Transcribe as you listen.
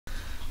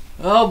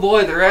Oh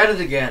boy, they're at it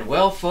again.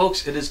 Well,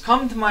 folks, it has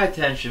come to my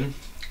attention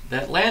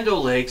that Land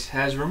O'Lakes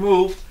has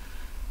removed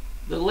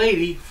the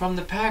lady from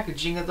the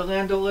packaging of the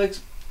Land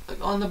O'Lakes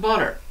on the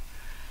butter.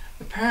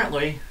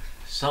 Apparently,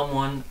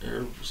 someone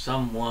or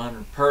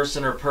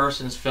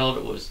persons felt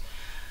it was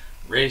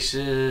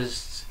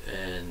racist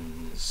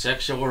and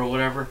sexual or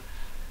whatever.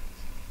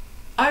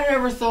 I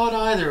never thought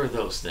either of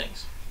those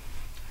things.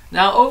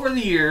 Now, over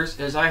the years,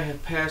 as I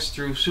have passed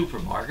through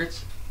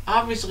supermarkets,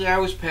 obviously I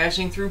was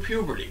passing through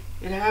puberty.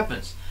 It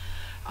happens.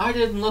 I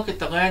didn't look at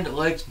the Land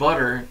O'Lakes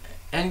butter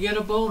and get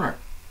a boner.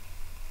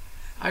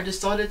 I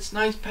just thought it's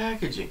nice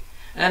packaging.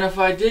 And if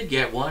I did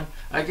get one,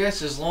 I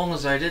guess as long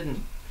as I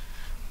didn't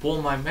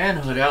pull my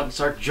manhood out and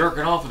start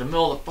jerking off in the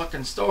middle of the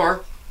fucking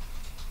store,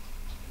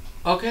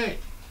 okay.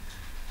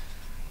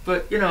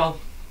 But, you know,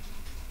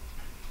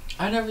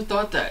 I never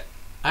thought that.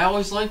 I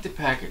always liked the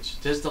package.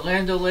 There's the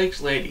Land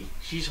O'Lakes lady.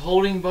 She's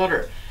holding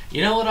butter.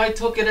 You know what I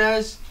took it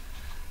as?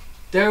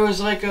 There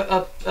was like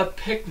a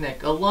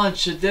picnic, a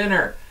lunch, a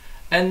dinner.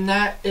 And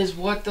that is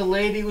what the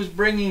lady was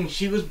bringing.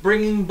 She was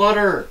bringing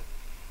butter.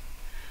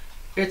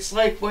 It's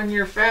like when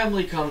your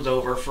family comes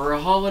over for a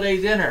holiday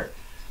dinner.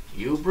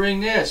 You bring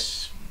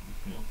this.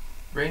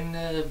 Bring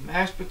the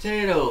mashed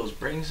potatoes.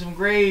 Bring some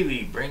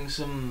gravy. Bring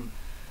some...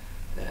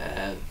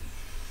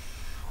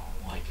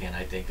 why can't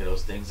I think of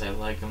those things? I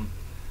like them.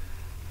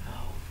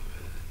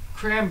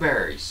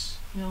 Cranberries.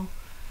 You know,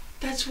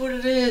 that's what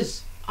it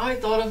is. I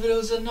thought of it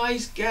as a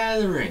nice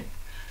gathering.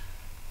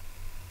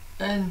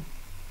 And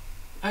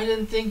I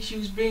didn't think she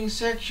was being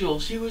sexual.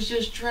 She was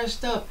just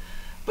dressed up.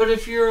 But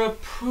if you're a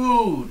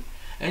prude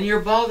and you're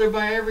bothered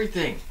by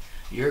everything,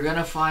 you're going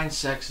to find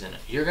sex in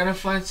it. You're going to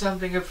find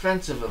something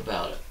offensive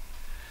about it.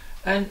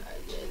 And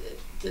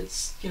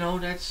it's, you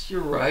know, you're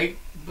right.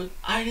 But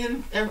I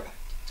didn't ever...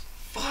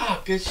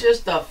 Fuck, it's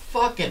just a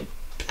fucking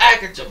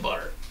package of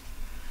butter.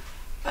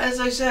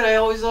 As I said, I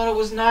always thought it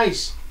was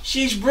nice.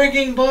 She's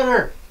bringing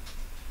butter.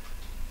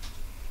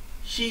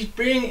 She's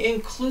being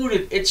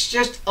included. It's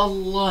just a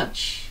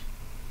lunch.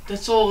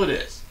 That's all it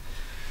is.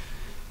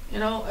 You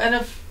know,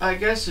 and I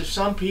guess if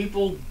some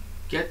people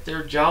get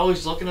their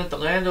jollies looking at the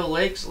Land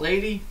O'Lakes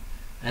lady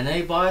and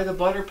they buy the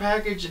butter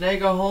package and they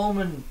go home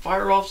and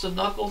fire off some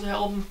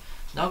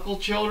knuckle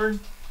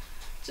children,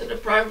 it's in the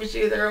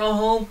privacy of their own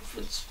home.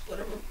 It's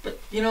whatever. But,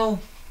 you know,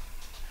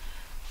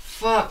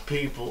 fuck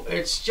people.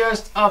 It's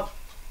just a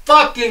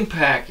fucking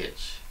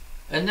package.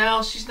 And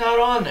now she's not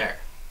on there.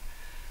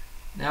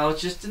 Now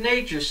it's just a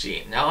nature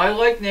scene. Now I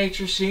like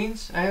nature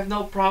scenes. I have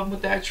no problem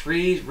with that.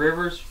 Trees,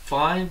 rivers,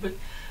 fine. But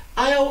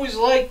I always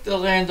liked the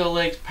Land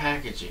O'Lakes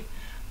packaging.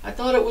 I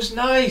thought it was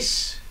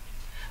nice.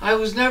 I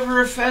was never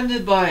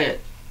offended by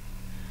it.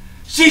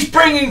 She's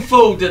bringing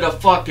food to the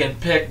fucking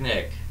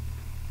picnic.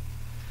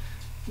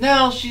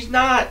 Now she's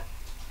not.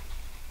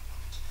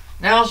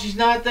 Now she's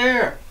not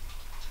there.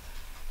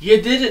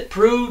 You did it,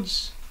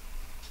 prudes.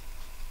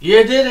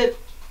 You did it.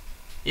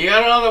 You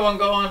got another one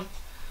going.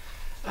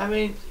 I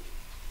mean,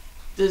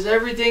 is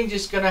everything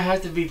just going to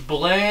have to be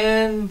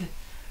bland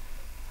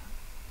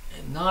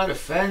and not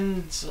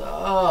offend?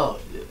 Oh,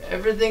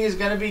 everything is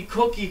going to be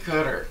cookie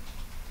cutter.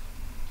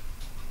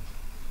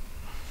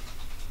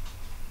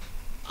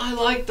 I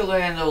like the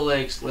Land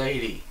O'Lakes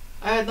lady.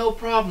 I had no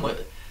problem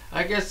with it.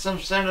 I guess some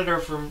senator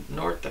from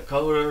North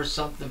Dakota or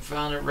something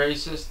found it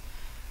racist.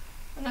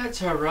 And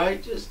that's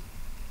alright. Just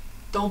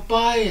don't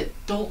buy it.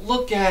 Don't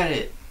look at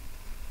it.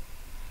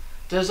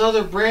 There's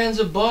other brands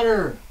of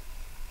butter.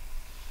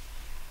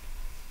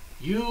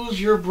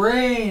 Use your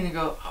brain and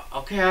go,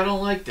 okay, I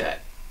don't like that.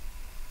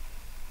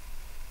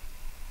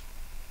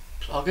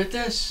 I'll get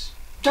this.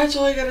 That's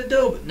all I gotta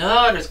do. But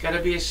no, there's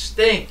gotta be a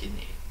stink in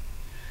here.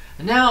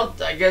 And now,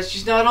 I guess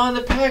she's not on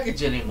the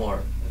package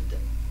anymore.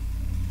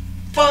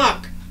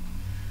 Fuck!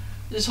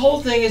 This whole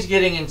thing is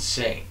getting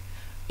insane.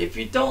 If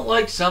you don't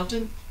like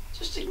something,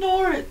 just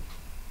ignore it.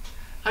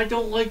 I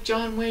don't like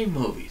John Wayne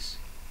movies.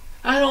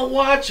 I don't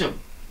watch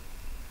them.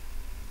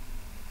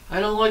 I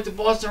don't like the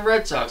Boston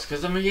Red Sox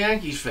because I'm a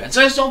Yankees fan.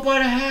 So I just don't buy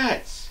the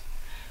hats.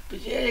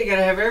 But yeah, you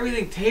gotta have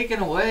everything taken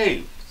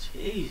away.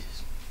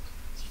 Jesus.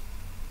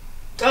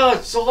 Oh,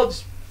 it's all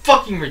just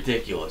fucking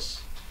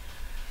ridiculous.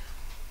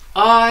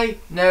 I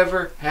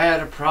never had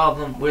a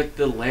problem with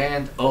the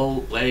Land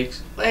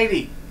O'Lakes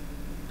lady.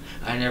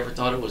 I never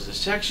thought it was a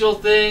sexual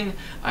thing.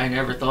 I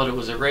never thought it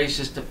was a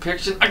racist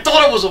depiction. I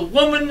thought it was a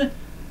woman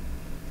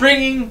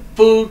bringing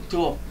food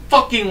to a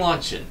fucking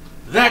luncheon.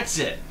 That's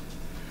it.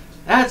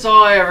 That's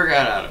all I ever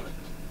got out of it.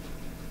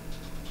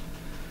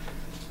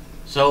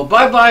 So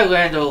bye-bye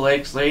Land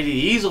O'Lakes lady.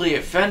 Easily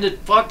offended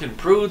fucking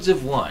prudes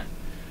have won.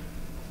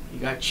 You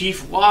got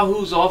Chief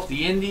Wahoos off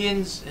the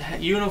Indians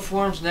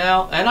uniforms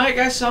now. And I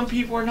guess some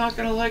people are not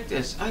going to like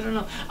this. I don't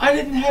know. I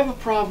didn't have a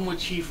problem with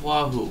Chief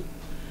Wahoo.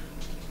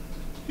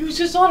 He was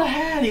just on a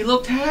hat. He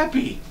looked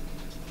happy.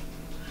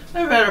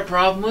 Never had a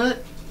problem with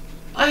it.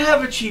 I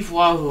have a Chief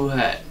Wahoo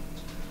hat.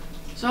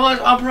 So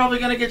I'm probably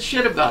going to get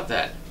shit about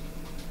that.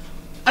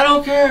 I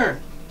don't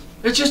care.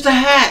 It's just a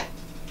hat.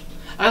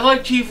 I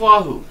like Chief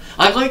Wahoo.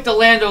 I like the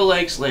Land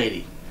O'Lakes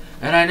lady.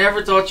 And I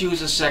never thought she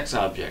was a sex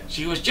object.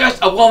 She was just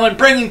a woman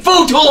bringing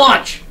food to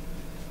lunch.